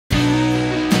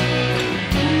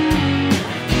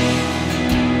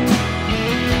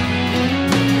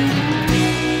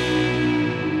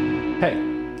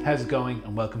going,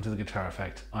 and welcome to The Guitar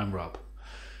Effect. I'm Rob.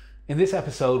 In this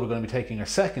episode we're going to be taking our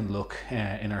second look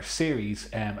in our series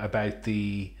about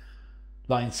the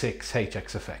Line 6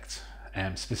 HX effects.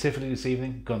 Specifically this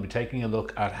evening, going to be taking a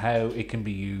look at how it can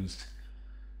be used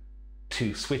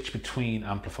to switch between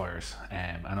amplifiers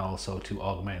and also to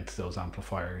augment those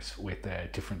amplifiers with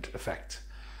different effects,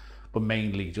 but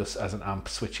mainly just as an amp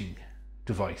switching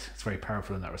device. It's very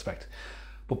powerful in that respect.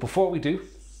 But before we do,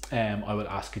 I would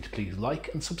ask you to please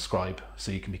like and subscribe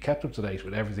so you can be kept up to date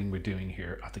with everything we're doing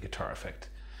here at The Guitar Effect.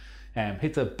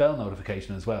 Hit the bell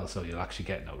notification as well so you'll actually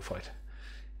get notified.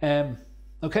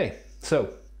 Okay,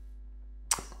 so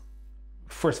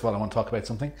first of all I want to talk about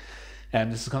something.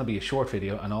 This is going to be a short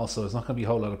video, and also there's not going to be a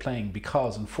whole lot of playing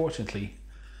because unfortunately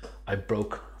I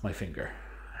broke my finger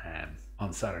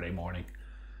on Saturday morning.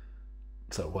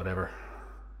 So whatever,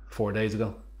 4 days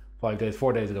ago, 4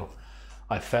 days ago,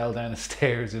 I fell down the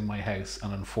stairs in my house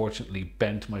and unfortunately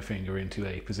bent my finger into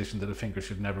a position that a finger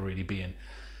should never really be in.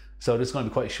 So this is going to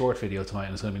be quite a short video tonight,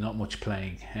 and there's going to be not much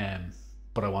playing,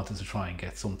 but I wanted to try and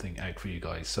get something out for you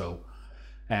guys. So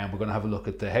we're going to have a look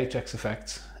at the HX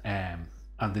effects and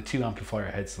the two amplifier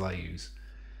heads that I use,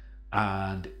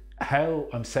 and how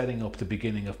I'm setting up the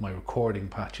beginning of my recording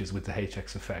patches with the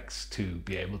HX effects to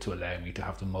be able to allow me to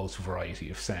have the most variety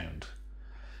of sound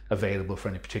available for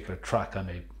any particular track I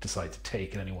may decide to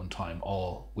take at any one time,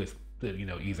 all with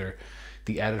either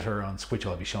the editor on which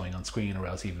I'll be showing on screen, or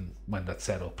else even when that's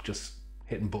set up, just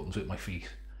hitting buttons with my feet.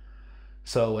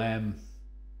 So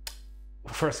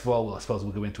first of all, I suppose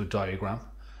we'll go into a diagram,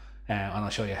 and I'll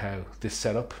show you how this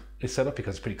setup is set up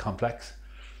because it's pretty complex.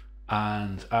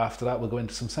 And after that, we'll go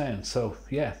into some sounds. So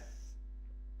yeah,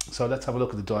 so let's have a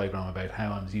look at the diagram about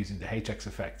how I'm using the HX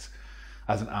effects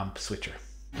as an amp switcher.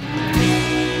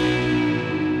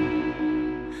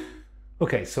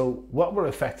 Okay, so what we're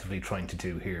effectively trying to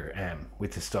do here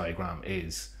with this diagram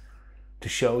is to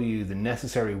show you the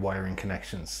necessary wiring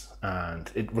connections, and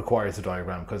it requires a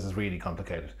diagram because it's really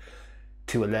complicated,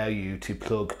 to allow you to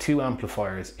plug two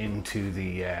amplifiers into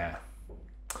the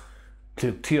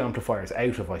two amplifiers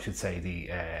out of, I should say, the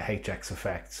HX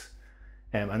effects,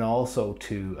 and also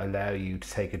to allow you to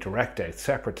take a direct out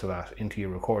separate to that into your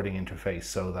recording interface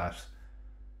so that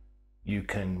you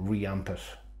can reamp it,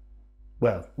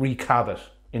 well, recab it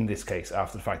in this case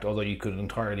after the fact, although you could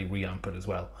entirely reamp it as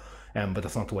well, but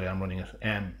that's not the way I'm running it.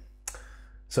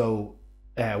 So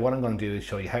what I'm going to do is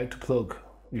show you how to plug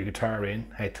your guitar in,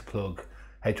 how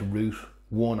to route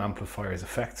one amplifier's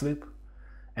effects loop,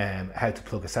 how to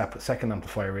plug a second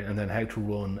amplifier in, and then how to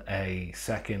run a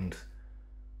second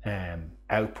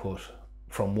output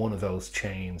from one of those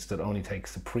chains that only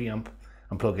takes the preamp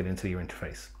and plug it into your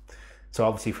interface. So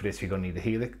obviously for this you're going to need the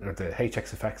Helix, or the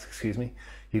HX effects, excuse me.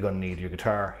 You're going to need your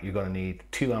guitar, you're going to need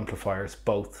two amplifiers,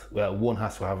 both, well, one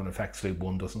has to have an effects loop,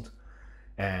 one doesn't.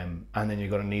 And then you're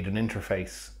going to need an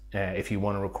interface if you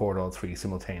want to record all three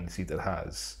simultaneously that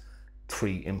has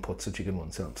three inputs that you can run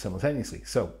simultaneously.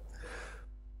 So,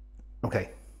 okay.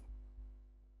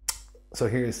 So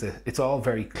here's it's all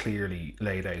very clearly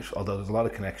laid out, although there's a lot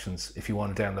of connections. If you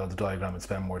want to download the diagram and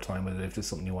spend more time with it, if there's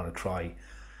something you want to try,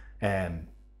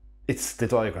 the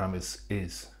diagram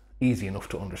is easy enough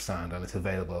to understand, and it's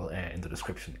available in the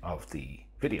description of the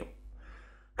video.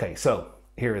 Okay, so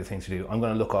here are the things to do. I'm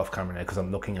going to look off camera now because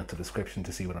I'm looking at the description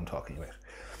to see what I'm talking about.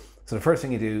 So the first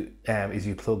thing you do is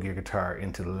you plug your guitar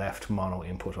into the left mono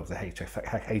input of the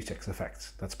HX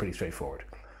effects. That's pretty straightforward.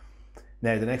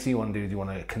 Now the next thing you want to do is you want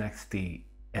to connect the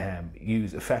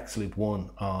use effects loop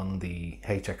 1 on the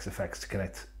HX effects to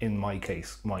connect, in my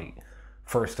case, my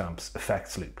first amp's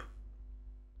effects loop.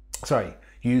 Sorry,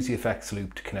 use the effects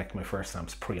loop to connect my first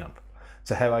amp's preamp.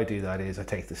 So how I do that is I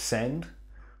take the send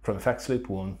from effects loop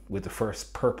 1 with the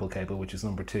first purple cable, which is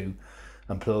number 2,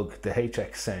 and plug the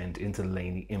HX send into the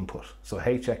laney input. So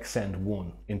HX send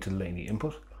 1 into the laney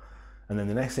input. And then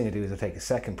the next thing I do is I take a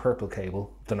second purple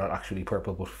cable. They're not actually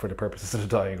purple, but for the purposes of the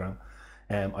diagram,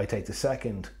 I take the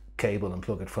second cable and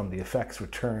plug it from the effects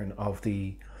return of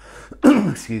the,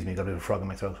 excuse me, got a bit of a frog in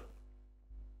my throat,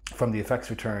 from the effects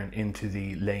return into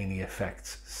the laney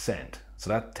effects send. So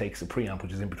that takes a preamp,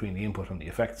 which is in between the input and the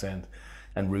effects end,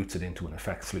 and routes it into an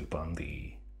effects loop on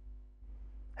the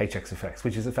HX effects,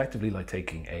 which is effectively like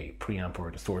taking a preamp or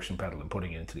a distortion pedal and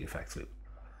putting it into the effects loop.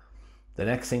 The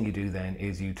next thing you do then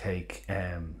is you take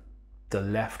the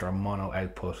left or mono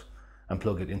output and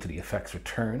plug it into the effects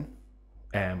return,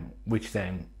 which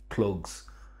then plugs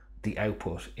the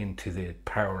output into the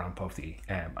power amp of the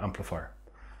amplifier.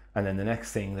 And then the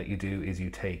next thing that you do is you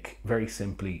take, very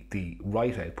simply, the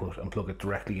right output and plug it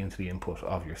directly into the input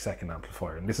of your second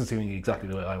amplifier. And this is doing exactly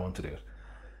the way I want to do it.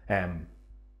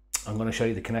 I'm going to show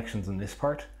you the connections in this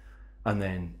part, and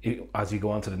then as you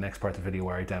go on to the next part of the video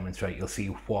where I demonstrate, you'll see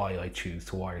why I choose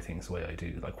to wire things the way I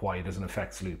do, like why there's an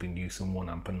effects loop in use in one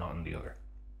amp and not in the other.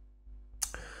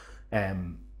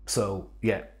 So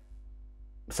yeah,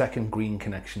 second green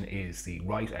connection is the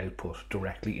right output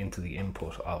directly into the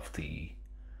input of the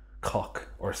cock,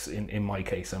 or in my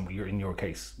case, and in your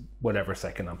case, whatever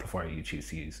second amplifier you choose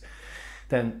to use.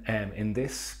 Then in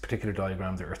this particular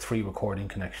diagram, there are 3 recording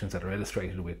connections that are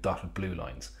illustrated with dotted blue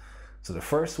lines. So the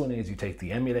first one is you take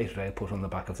the emulated output on the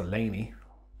back of the Laney,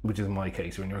 which is in my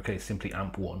case, or in your case, simply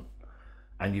amp 1,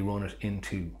 and you run it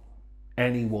into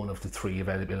any one of the 3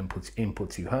 available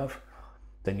inputs you have.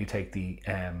 Then you take the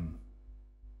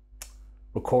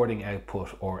recording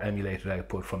output or emulated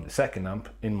output from the second amp,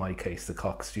 in my case the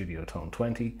Cox Studio Tone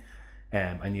 20,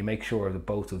 and you make sure that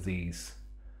both of these,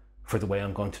 for the way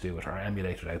I'm going to do it, are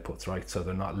emulated outputs, right? So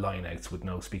they're not line outs with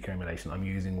no speaker emulation. I'm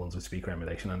using ones with speaker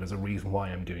emulation, and there's a reason why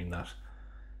I'm doing that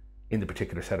in the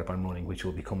particular setup I'm running, which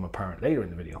will become apparent later in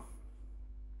the video.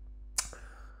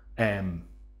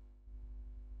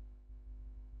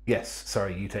 Yes,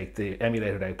 sorry, you take the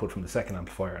emulated output from the second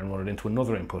amplifier and run it into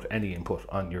another input, any input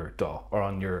on your DAW, or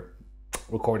on your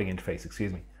recording interface,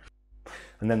 excuse me.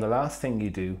 And then the last thing you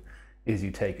do is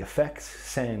you take effects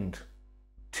send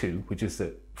to, which is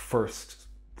the first,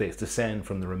 the send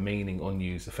from the remaining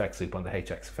unused effects loop on the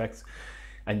HX effects,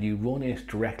 and you run it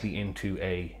directly into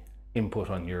a input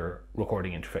on your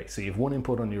recording interface. So you have one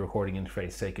input on your recording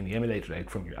interface taking the emulated out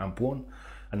from your amp 1,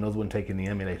 another one taking the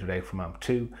emulated out from amp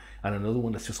 2, and another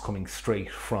one that's just coming straight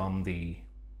from the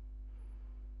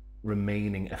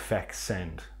remaining effects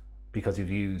send, because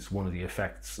you've used one of the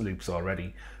effects loops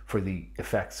already for the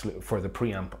effects for the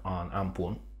preamp on amp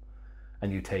 1,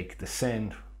 and you take the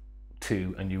send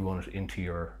to and you run it into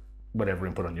your whatever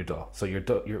input on your DAW. So your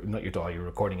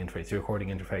recording interface. Your recording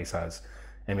interface has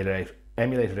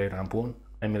emulated out amp 1,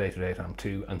 emulated out amp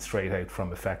 2, and straight out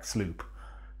from effects loop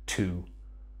to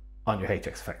on your HX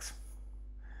effects.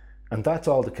 And that's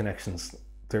all the connections.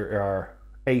 There are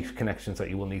 8 connections that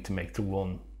you will need to make to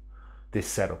run this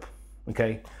setup,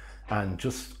 okay? And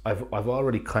just I've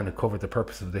already kind of covered the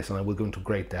purpose of this, and I will go into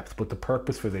great depth, but the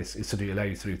purpose for this is to allow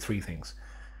you to do 3 things.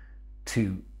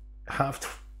 To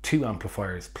have 2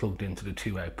 amplifiers plugged into the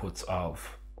 2 outputs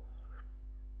of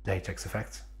the HX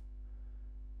effects.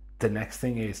 The next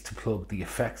thing is to plug the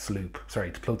effects loop,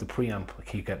 to plug the preamp, I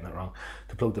keep getting that wrong,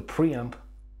 to plug the preamp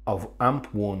of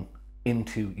amp 1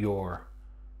 into your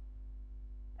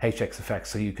HX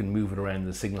effects so you can move it around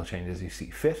the signal change as you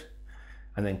see fit.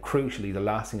 And then crucially, the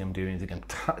last thing I'm doing is again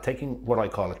taking what I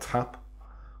call a tap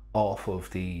off of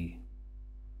the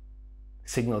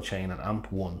signal chain on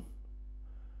amp 1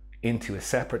 into a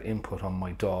separate input on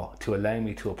my DAW to allow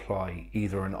me to apply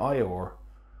either an IOR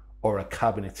or a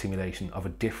cabinet simulation of a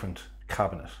different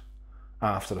cabinet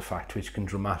after the fact, which can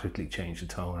dramatically change the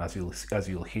tone, as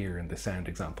you'll hear in the sound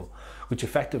example, which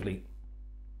effectively,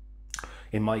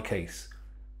 in my case,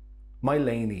 my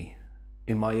Laney,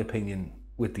 in my opinion,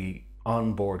 with the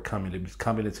onboard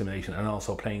cabinet simulation and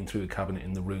also playing through a cabinet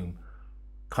in the room,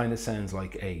 kind of sounds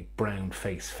like a brown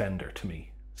face Fender to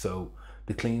me. So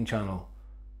the clean channel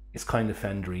is kind of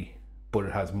Fendery, but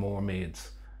it has more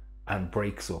mids and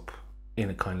breaks up in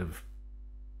a kind of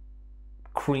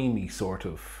creamy sort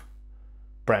of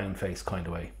brown face kind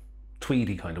of way.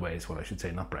 Tweedy kind of way is what I should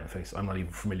say, not brown face. I'm not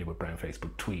even familiar with brown face,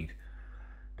 but tweed.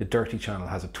 The dirty channel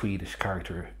has a tweedish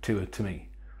character to it to me.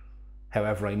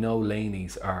 However, I know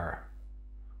Laneys are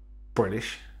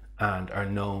British and are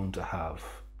known to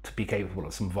be capable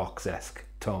of some Vox-esque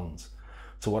tones.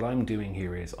 So what I'm doing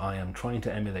here is I am trying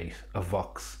to emulate a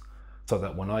Vox so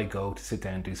that when I go to sit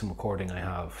down and do some recording, I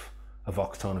have a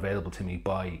Vox tone available to me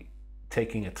by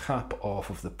taking a tap off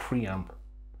of the preamp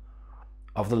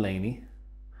of the Laney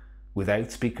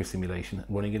without speaker simulation,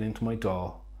 running it into my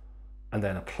DAW, and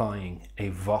then applying a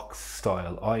Vox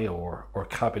style IOR or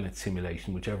cabinet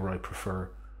simulation, whichever I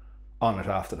prefer, on it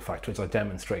after the fact, which I'll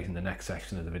demonstrate in the next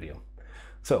section of the video.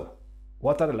 So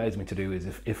what that allows me to do is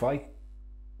if I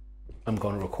am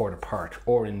going to record a part,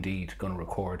 or indeed going to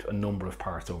record a number of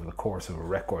parts over the course of a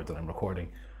record that I'm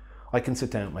recording, I can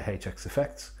sit down with my HX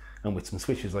effects, and with some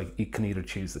switches you can either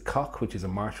choose the Cock, which is a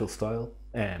Marshall style,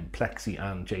 Plexi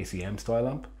and JCM style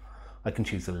amp. I can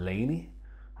choose the Laney,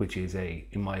 which is in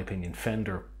my opinion,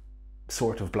 Fender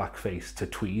sort of blackface to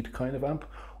tweed kind of amp,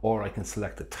 or I can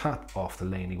select a tap off the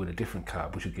Laney with a different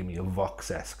cab, which would give me a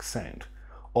Vox-esque sound,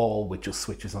 all with just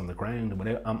switches on the ground and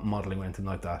without amp modeling or anything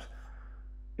like that.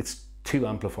 It's 2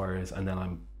 amplifiers, and then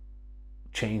I'm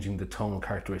changing the tonal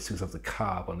characteristics of the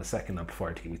cab on the second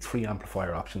amplifier to give me 3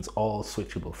 amplifier options, all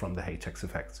switchable from the HX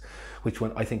effects, which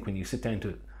I think when you sit down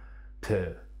to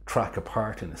to track a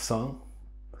part in a song,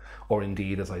 or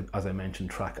indeed, as I mentioned,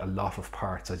 track a lot of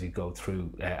parts as you go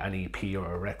through an EP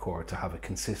or a record, to have a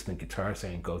consistent guitar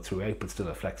sound go throughout but still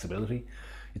have flexibility.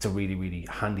 It's a really, really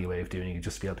handy way of doing it,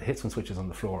 just to be able to hit some switches on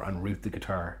the floor and route the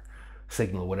guitar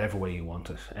signal whatever way you want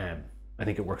it. I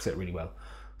think it works out really well.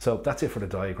 So that's it for the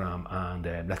diagram,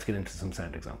 and let's get into some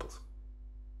sound examples.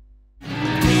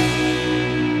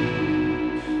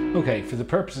 Okay, for the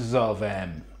purposes of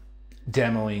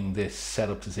demoing this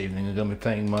setup this evening, I'm going to be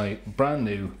playing my brand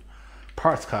new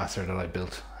parts caster that I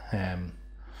built.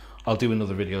 I'll do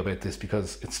another video about this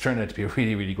because it's turned out to be a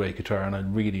really, really great guitar and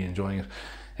I'm really enjoying it.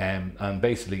 And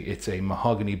basically it's a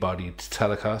mahogany bodied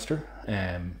Telecaster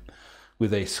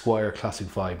with a Squier Classic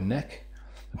Vibe neck,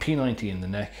 a P90 in the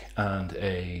neck, and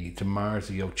a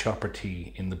DiMarzio Chopper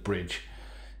T in the bridge,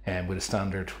 with a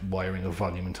standard wiring of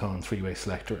volume and tone, 3-way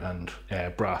selector, and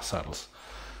brass saddles.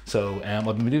 So I've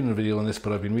been doing a video on this,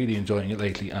 but I've been really enjoying it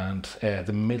lately, and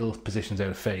the middle position's out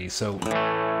of phase. So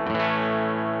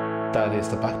that is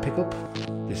the back pickup,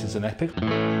 this is the neck pickup,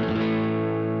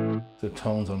 the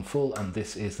tone's on full, and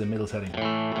this is the middle setting,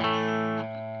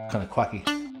 kind of quacky.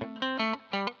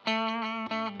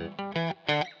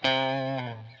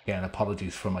 Again,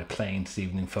 apologies for my playing this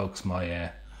evening, folks.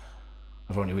 I've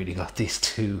only really got these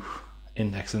two,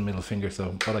 index and middle finger,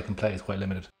 so what I can play is quite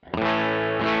limited.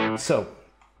 So,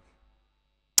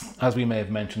 as we may have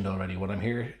mentioned already, what I'm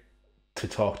here to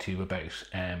talk to you about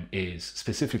is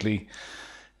specifically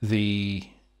the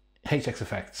HX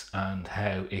effects and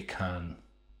how it can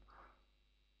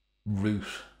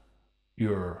route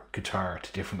your guitar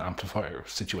to different amplifier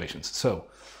situations. So,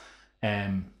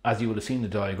 as you would have seen the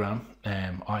diagram,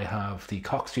 I have the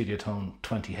Cox Studio Tone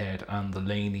 20 head and the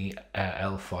Laney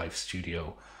L5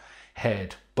 Studio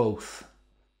head, both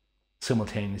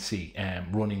simultaneously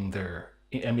running their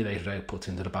emulated outputs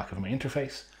into the back of my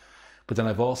interface. But then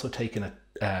I've also taken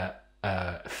a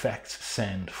effects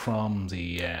send from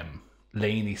the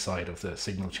Laney side of the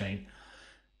signal chain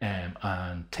and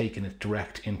taken it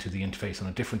direct into the interface on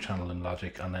a different channel in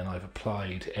Logic, and then I've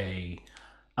applied a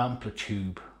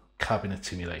amplitude cabinet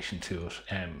simulation to it,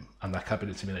 and that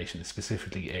cabinet simulation is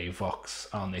specifically a Vox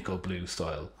Alnico Blue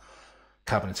style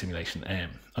cabinet simulation.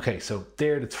 Okay, so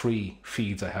they're the three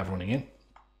feeds I have running in.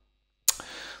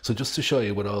 So just to show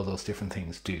you what all those different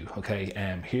things do, okay,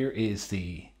 here is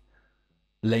the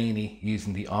Laney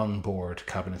using the onboard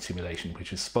cabinet simulation,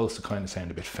 which is supposed to kind of sound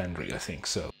a bit Fendery, I think.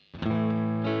 So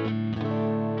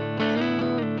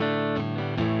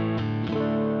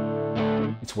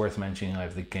it's worth mentioning I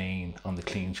have the gain on the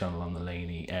clean channel on the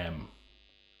Laney at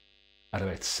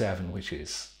about 7, which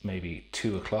is maybe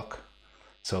 2 o'clock.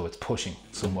 So it's pushing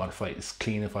somewhat. If it's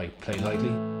clean if I play lightly.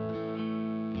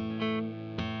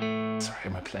 Sorry,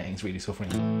 my playing's really suffering.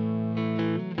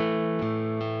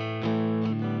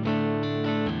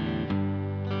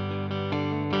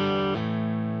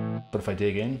 But if I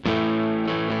dig in,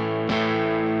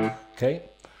 okay,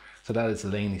 so that is the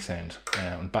Laney sound,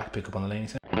 and back pickup on the Laney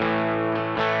sound.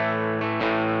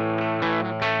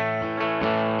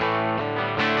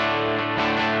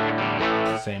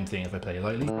 Same thing if I play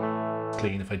lightly,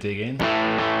 clean if I dig in,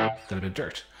 got a bit of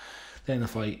dirt. Then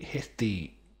if I hit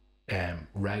the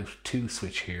route 2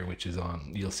 switch here, which is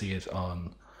on, you'll see it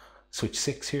on switch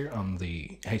 6 here on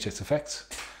the HS effects,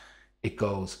 it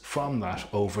goes from that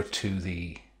over to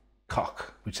the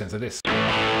cock, which sounds like this.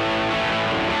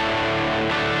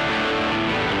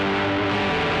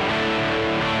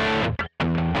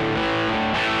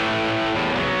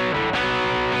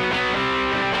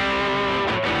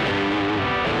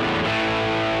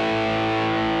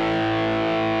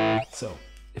 So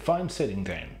if I'm sitting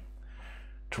down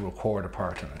to record a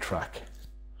part on a track,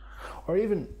 or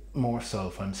even more so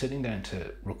if I'm sitting down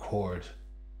to record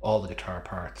all the guitar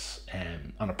parts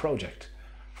on a project,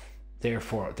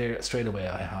 therefore there straight away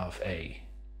I have a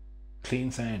clean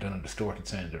sound and a distorted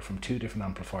sound from 2 different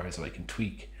amplifiers that I can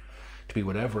tweak to be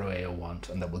whatever way I want,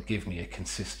 and that will give me a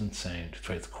consistent sound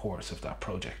throughout the course of that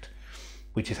project,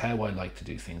 which is how I like to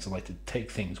do things. I like to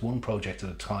take things one project at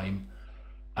a time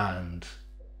and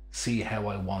see how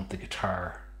I want the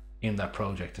guitar in that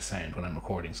project to sound when I'm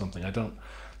recording something. I don't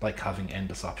like having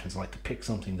endless options. I like to pick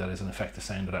something that is in effect the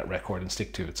sound of that record and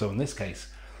stick to it. So in this case,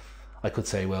 I could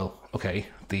say, well, okay,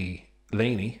 the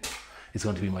Laney is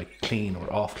going to be my clean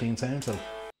or off clean sound. So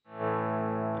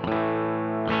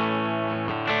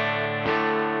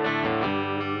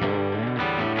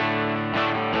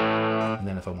and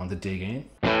then if I want to dig in,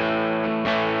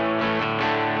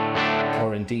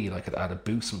 or indeed I could add a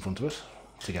boost in front of it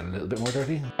to get a little bit more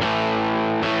dirty.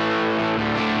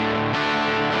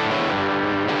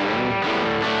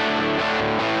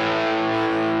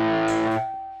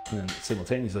 And then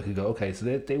simultaneously I could go, okay, so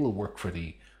they will work for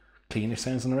the cleaner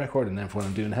sounds on the record, and then for when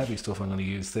I'm doing heavy stuff, I'm going to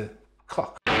use the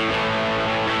clock.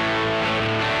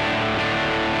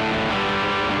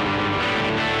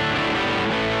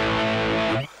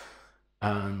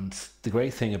 And the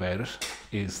great thing about it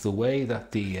is the way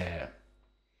that the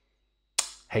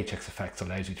HX effects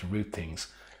allows you to route things.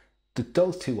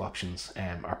 Those two options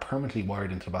are permanently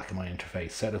wired into the back of my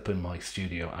interface, set up in my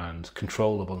studio and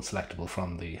controllable and selectable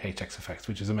from the HX effects,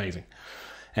 which is amazing.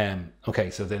 Okay,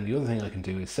 so then the other thing I can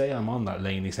do is say I'm on that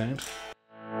laney sound.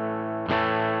 I'm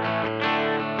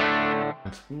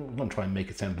going to try and make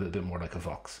it sound a little bit more like a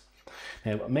Vox.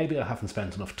 Now, maybe I haven't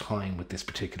spent enough time with this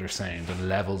particular sound and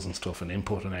levels and stuff and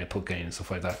input and output gain and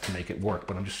stuff like that to make it work,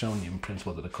 but I'm just showing you in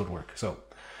principle that it could work. So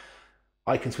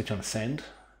I can switch on a send,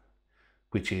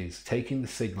 which is taking the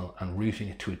signal and routing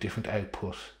it to a different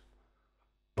output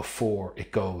before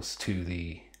it goes to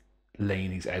the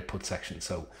laney's output section.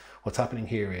 So what's happening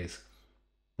here is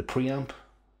the preamp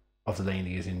of the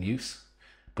laney is in use,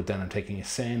 but then I'm taking a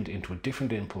send into a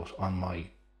different input on my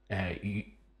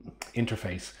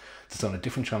interface that's on a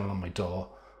different channel on my DAW,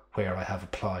 where I have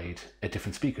applied a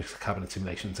different speaker cabinet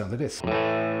simulation sound like this.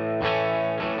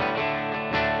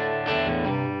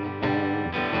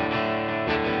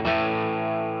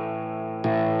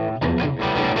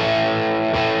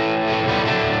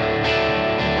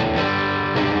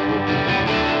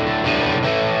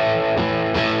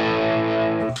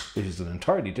 Which is an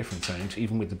entirely different sound,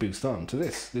 even with the boost on, to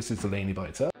this. This is the laney by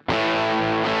itself.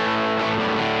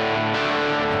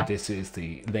 This is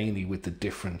the laney with the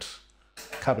different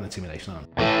cabinet simulation on,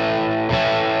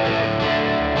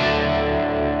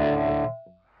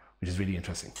 which is really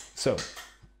interesting. So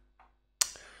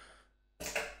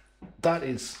that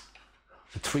is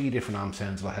the 3 different amp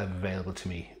sounds that I have available to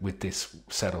me with this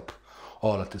setup,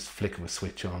 all at this flick of a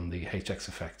switch on the HX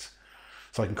effects.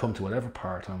 So I can come to whatever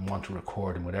part I want to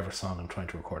record in whatever song I'm trying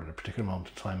to record at a particular moment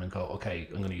in time and go, okay,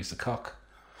 I'm going to use the cock,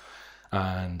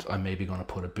 and I'm maybe going to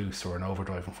put a boost or an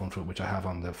overdrive in front of it, which I have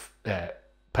on the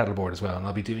pedal board as well. And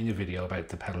I'll be doing a video about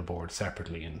the pedal board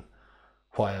separately and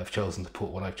why I've chosen to put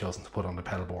what I've chosen to put on the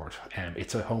pedal board.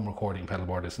 It's a home recording pedal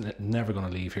board. It's never going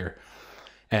to leave here.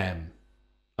 And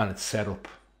it's set up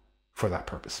for that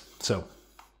purpose. So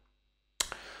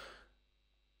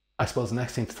I suppose the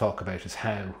next thing to talk about is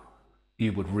how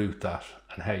you would route that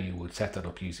and how you would set that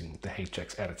up using the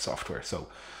HX Edit software. So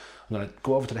I'm going to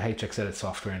go over to the HX Edit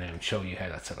software now and show you how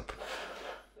that's set up.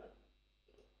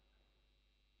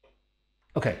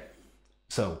 Okay,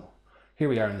 so here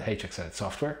we are in the HX Edit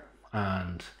software,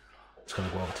 and it's going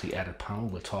to go over to the Edit panel.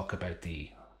 We'll talk about the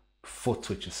foot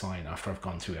switch assign after I've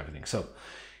gone through everything. So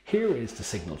here is the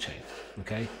signal chain,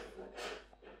 okay?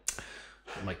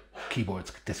 My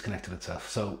keyboard's disconnected itself.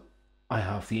 So I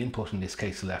have the input, in this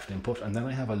case the left input, and then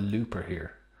I have a looper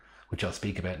here, which I'll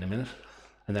speak about in a minute.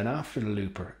 And then after the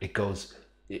looper, it has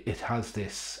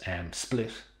this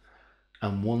split,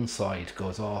 and one side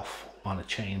goes off on a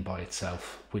chain by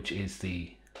itself, which is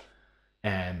the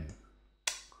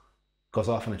goes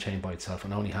off on a chain by itself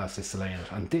and only has this delay in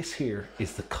it. And this here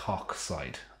is the cock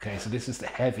side. Okay, so this is the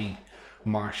heavy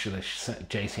Marshallish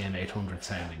JCM 800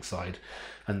 sounding side,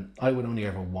 and I would only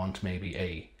ever want maybe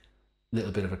a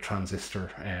little bit of a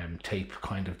transistor tape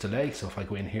kind of delay. So if I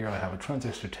go in here, I have a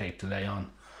transistor tape delay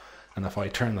on, and if I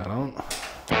turn that on,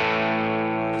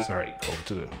 sorry, over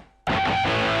to the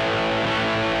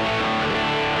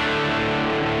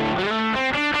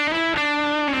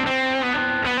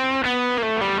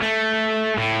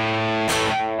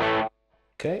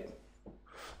okay,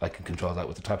 I can control that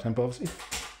with the tap tempo, obviously.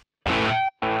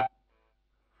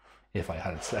 If I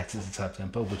had it selected as a tap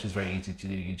tempo, which is very easy to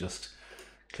do, you just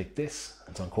click this,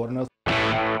 it's on quarter notes.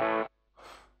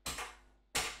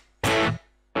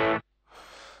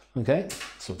 Okay,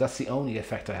 so that's the only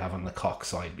effect I have on the cock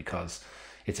side because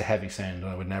it's a heavy sound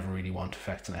and I would never really want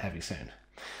effects on a heavy sound.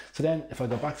 So then if I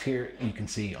go back here, you can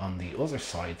see on the other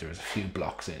side there's a few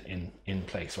blocks in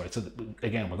place, right? So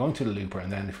again, we're going to the looper,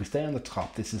 and then if we stay on the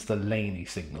top, this is the laney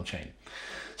signal chain.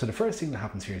 So the first thing that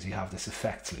happens here is you have this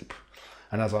effects loop,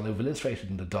 and as I'll have illustrated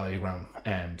in the diagram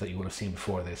that you will have seen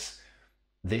before this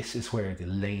is where the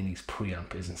laney's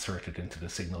preamp is inserted into the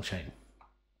signal chain.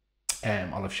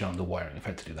 I'll have shown the wiring. I've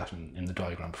had to do that in the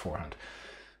diagram beforehand.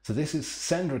 So this is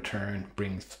send return,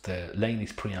 brings the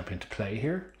laney's preamp into play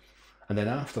here. And then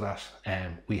after that,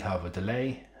 we have a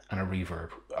delay and a reverb.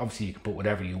 Obviously you can put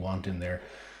whatever you want in there.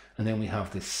 And then we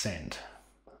have this send.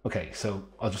 Okay, so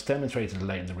I'll just demonstrate the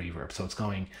delay and the reverb. So it's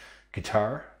going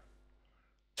guitar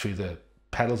through the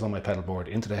pedals on my pedal board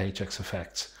into the HX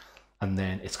effects. And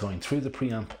then it's going through the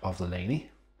preamp of the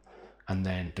laney. and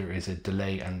then there is a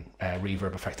delay and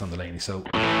reverb effect on the Laney. So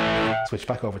switch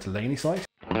back over to Laney side,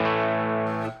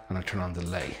 and I turn on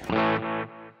delay.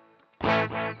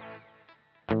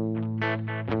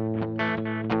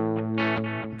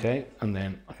 Okay, and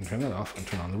then I can turn that off and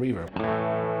turn on the reverb.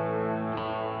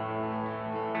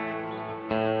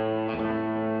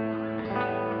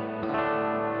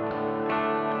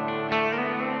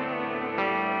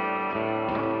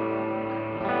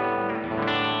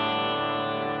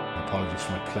 Apologies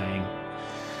for my playing.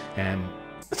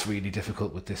 It's really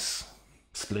difficult with this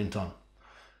splint on.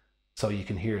 So you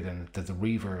can hear then that the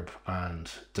reverb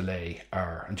and delay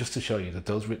are, and just to show you that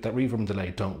that reverb and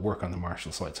delay don't work on the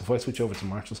Marshall side. So if I switch over to the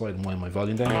Marshall side and wind my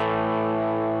volume down,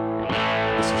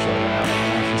 just to show you how on the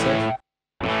Marshall side,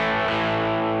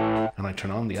 and I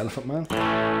turn on the Elephant Man,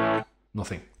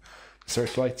 nothing.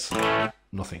 Searchlights,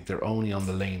 nothing. They're only on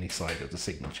the Laney side of the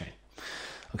signal chain.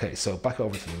 Okay, so back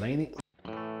over to the Laney.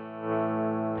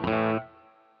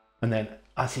 And then,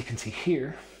 as you can see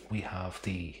here, we have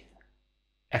the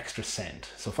extra send.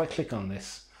 So if I click on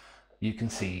this, you can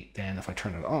see then if I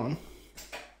turn it on,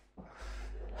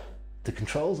 the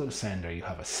controls of the sender, you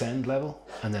have a send level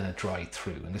and then a dry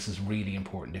through. And this is really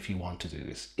important if you want to do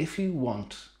this. If you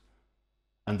want,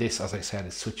 and this, as I said,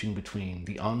 is switching between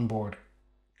the onboard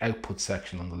output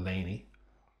section on the Laney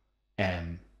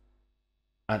and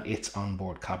its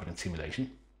onboard cabinet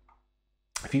simulation.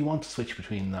 If you want to switch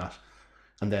between that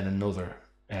and then another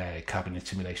cabinet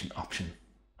simulation option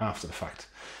after the fact,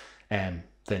 then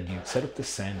you set up the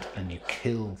send and you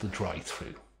kill the dry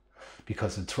through,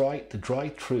 because the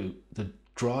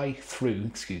dry through,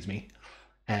 excuse me,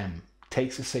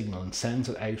 takes a signal and sends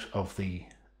it out of the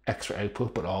extra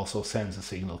output, but also sends a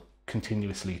signal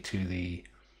continuously to the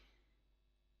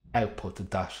output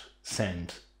that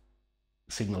send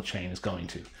signal chain is going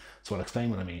to. So I'll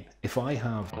explain what I mean. If I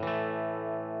have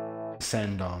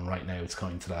send on right now, it's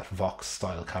going to that Vox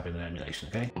style cabinet emulation,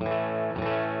 okay?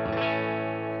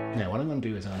 Now what I'm going to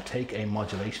do is I'm going to take a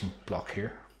modulation block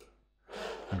here.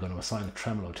 I'm going to assign a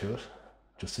tremolo to it,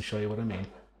 just to show you what I mean.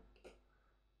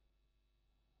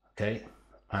 Okay,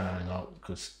 and I'm going to,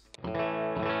 because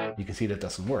you can see that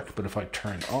doesn't work, but if I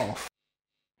turn off,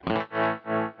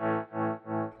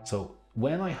 so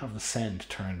when I have the send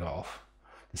turned off,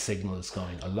 the signal is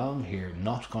going along here,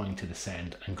 not going to the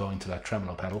send and going to that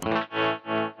tremolo pedal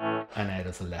and out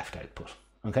of the left output.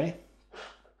 Okay?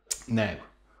 Now,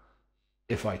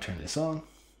 if I turn this on,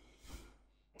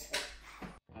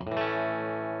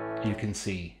 you can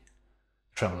see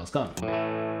tremolo's gone.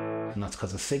 And that's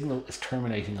because the signal is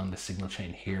terminating on the signal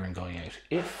chain here and going out.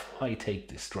 If I take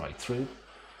this dry through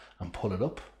and pull it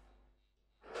up,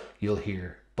 you'll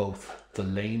hear both the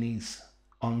Laney's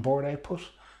onboard output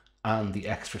and the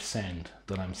extra send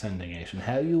that I'm sending out. And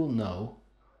how you will know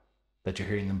that you're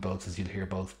hearing them both is you'll hear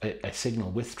both a signal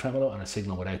with tremolo and a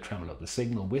signal without tremolo. The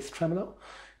signal with tremolo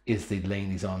is the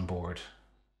Laney's onboard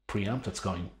preamp that's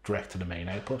going direct to the main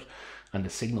output, and the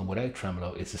signal without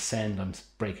tremolo is the send I'm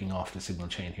breaking off the signal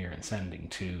chain here and sending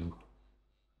to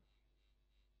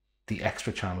the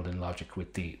extra channel in Logic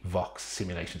with the Vox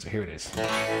simulation. So here it is.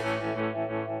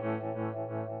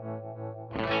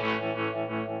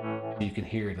 You can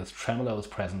hear that tremolo is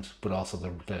present, but also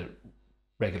the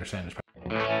regular sound is present.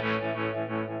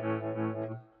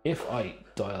 If I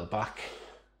dial back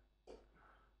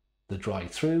the dry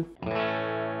through,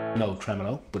 no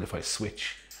tremolo, but if I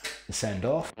switch the send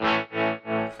off,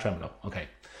 tremolo. Okay,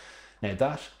 now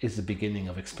that is the beginning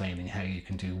of explaining how you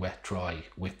can do wet dry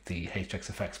with the HX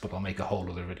effects, but I'll make a whole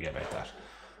other video about that.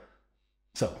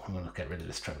 So I'm going to get rid of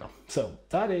this tremolo. So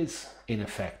that is in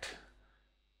effect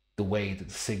the way that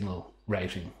the signal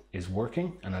routing is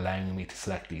working and allowing me to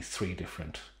select these three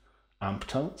different amp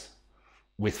tones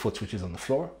with foot switches on the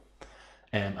floor.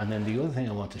 And then the other thing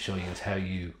I want to show you is how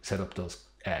you set up those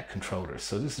controllers.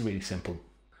 So this is really simple.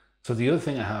 So the other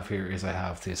thing I have here is I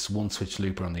have this one switch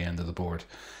looper on the end of the board.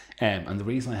 And the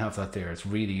reason I have that there is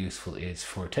really useful is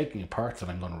for taking a part that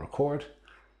I'm going to record,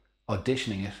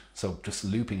 auditioning it, so just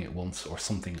looping it once or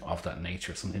something of that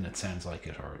nature, something that sounds like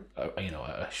it, or you know,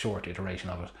 a short iteration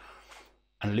of it,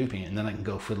 and looping it, and then I can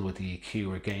go fiddle with the EQ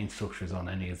or gain structures on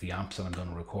any of the amps that I'm going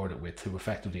to record it with to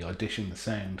effectively audition the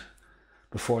sound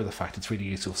before the fact. It's really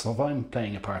useful. So if I'm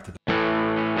playing a part that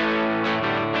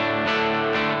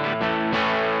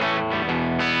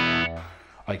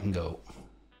I can go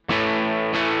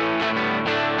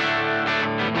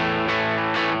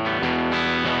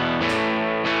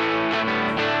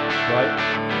right,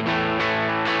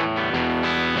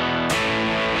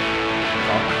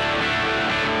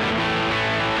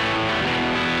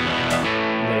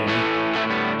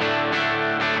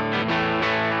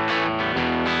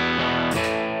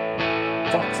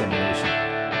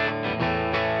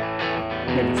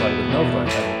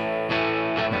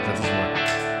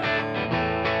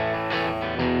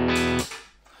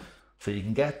 So you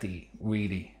can get the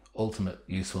really ultimate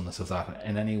usefulness of that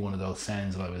in any one of those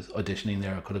sounds that I was auditioning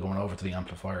there. I could have gone over to the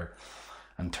amplifier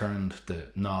and turned the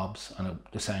knobs, and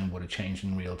the sound would have changed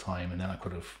in real time, and then I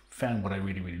could have found what I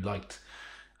really, really liked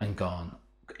and gone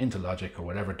into Logic or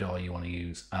whatever DAW you want to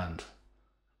use and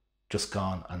just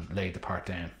gone and laid the part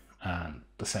down, and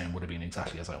the sound would have been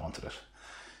exactly as I wanted it.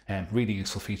 Really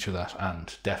useful feature that,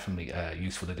 and definitely a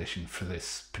useful addition for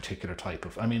this particular type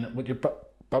of, I mean, what you're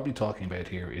probably talking about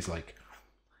here is like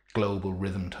global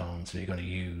rhythm tones that you're going to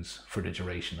use for the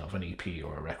duration of an EP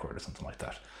or a record or something like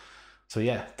that. So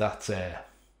yeah, that's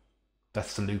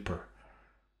the looper.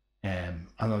 And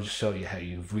I'll just show you how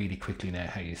you really quickly now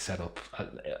how you set up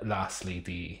lastly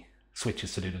the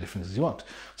switches to do the differences you want.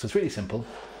 So it's really simple.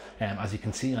 As you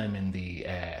can see, I'm in the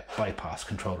bypass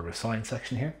controller assign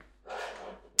section here.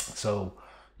 So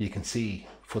you can see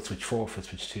foot switch 4, foot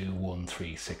switch 2, 1,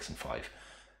 3, 6 and 5,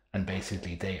 and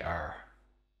basically they are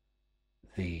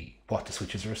what the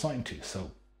switches are assigned to.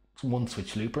 So one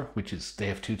switch looper, which is, they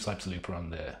have two types of looper on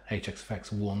the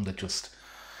HXFX. One that just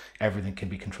everything can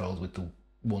be controlled with the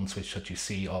one switch that you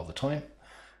see all the time,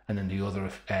 and then the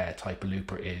other type of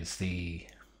looper is the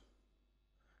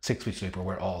 6-switch looper,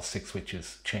 where all 6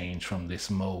 switches change from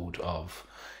this mode of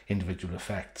individual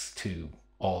effects to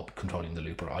all controlling the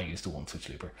looper. I use the 1-switch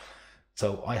looper.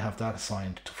 So I have that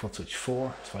assigned to foot switch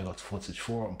 4. So I go to foot switch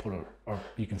 4 and put it, or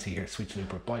you can see here, switch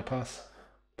looper bypass,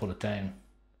 put it down,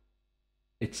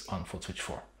 it's on foot switch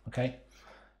 4, okay?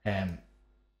 And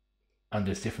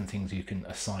there's different things you can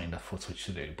assign that foot switch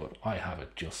to do, but I have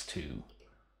it just to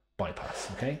bypass,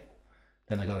 okay?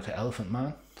 Then I go to Elephant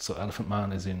Man. So Elephant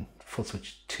Man is in foot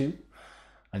switch 2,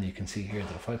 and you can see here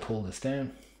that if I pull this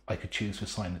down, I could choose to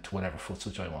assign it to whatever foot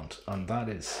switch I want, and that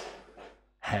is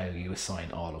how you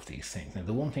assign all of these things. Now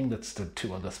the one thing that's I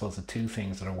suppose the two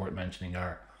things that are worth mentioning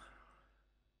are,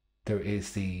 there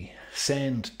is the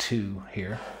send to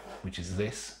here, which is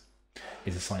this,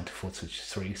 is assigned to foot switch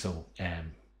 3. So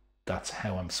that's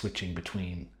how I'm switching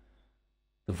between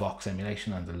the Vox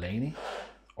emulation and the Laney,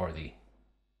 or the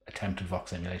attempted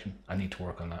Vox emulation. I need to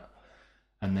work on that.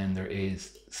 And then there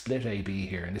is split AB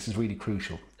here, and this is really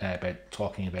crucial about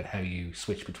talking about how you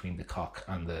switch between the Cock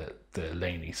and the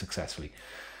Laney successfully.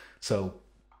 So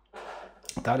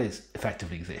that is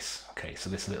effectively this. Okay,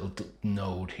 so this little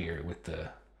node here with the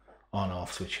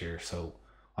on-off switch here. So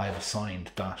I have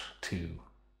assigned that to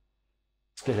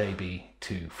split AB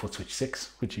to foot switch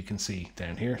 6, which you can see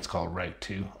down here. It's called route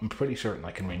 2. I'm pretty certain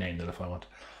I can rename that if I want.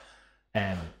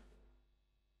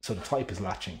 So the type is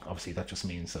latching. Obviously that just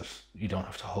means that you don't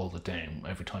have to hold it down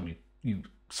every time you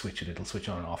switch it, it'll switch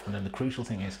on and off. And then the crucial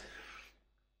thing is,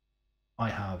 I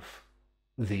have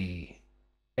the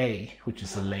A, which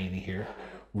is the Laney here,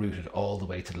 routed all the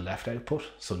way to the left output.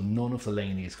 So none of the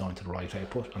Laney is going to the right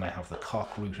output, and I have the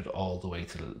Cock routed all the way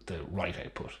to the right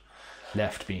output.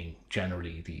 Left being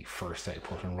generally the first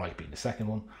output and right being the second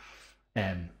one.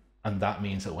 And that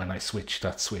means that when I switch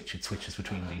that switch, it switches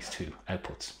between these two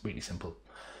outputs. Really simple.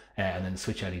 And then the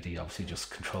switch LED obviously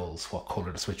just controls what color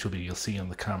the switch will be. You'll see on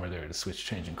the camera there the switch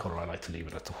changing color. I like to leave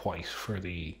it at the white for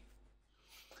the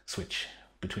switch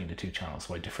between the two channels,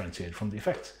 so I differentiate from the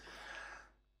effects.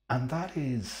 And that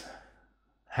is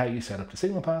how you set up the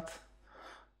signal path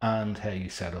and how you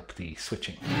set up the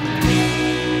switching.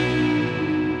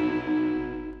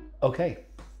 Okay,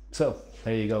 so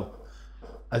there you go.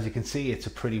 As you can see, it's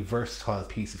a pretty versatile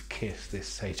piece of kit,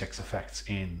 this HXFX,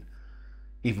 in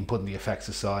even putting the effects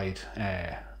aside,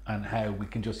 and how we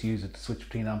can just use it to switch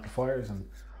between amplifiers and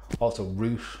also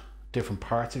route different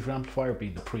parts of your amplifier,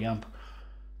 being the preamp,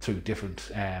 through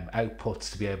different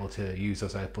outputs to be able to use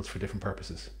those outputs for different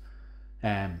purposes.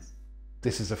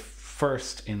 This is a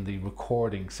first in the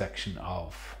recording section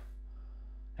of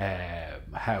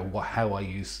how I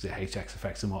use the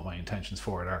HXFX and what my intentions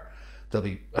for it are. There'll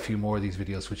be a few more of these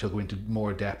videos which I'll go into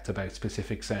more depth about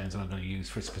specific sounds that I'm going to use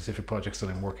for specific projects that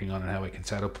I'm working on, and how I can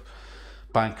set up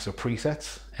banks or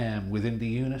presets within the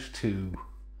unit to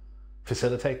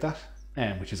facilitate that,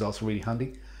 which is also really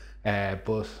handy.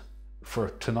 But for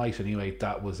tonight anyway,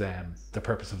 that was the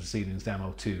purpose of this evening's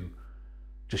demo, to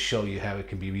just show you how it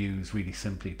can be used really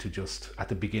simply to just at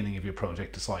the beginning of your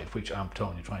project decide which amp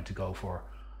tone you're trying to go for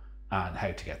and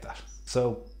how to get that.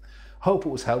 So hope it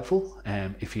was helpful.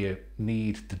 If you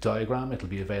need the diagram, it'll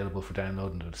be available for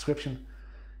download in the description.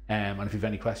 And if you have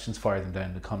any questions, fire them down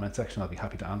in the comment section. I'll be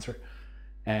happy to answer.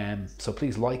 So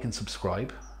please like and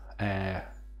subscribe. And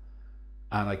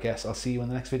I guess I'll see you in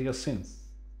the next video soon.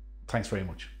 Thanks very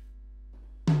much.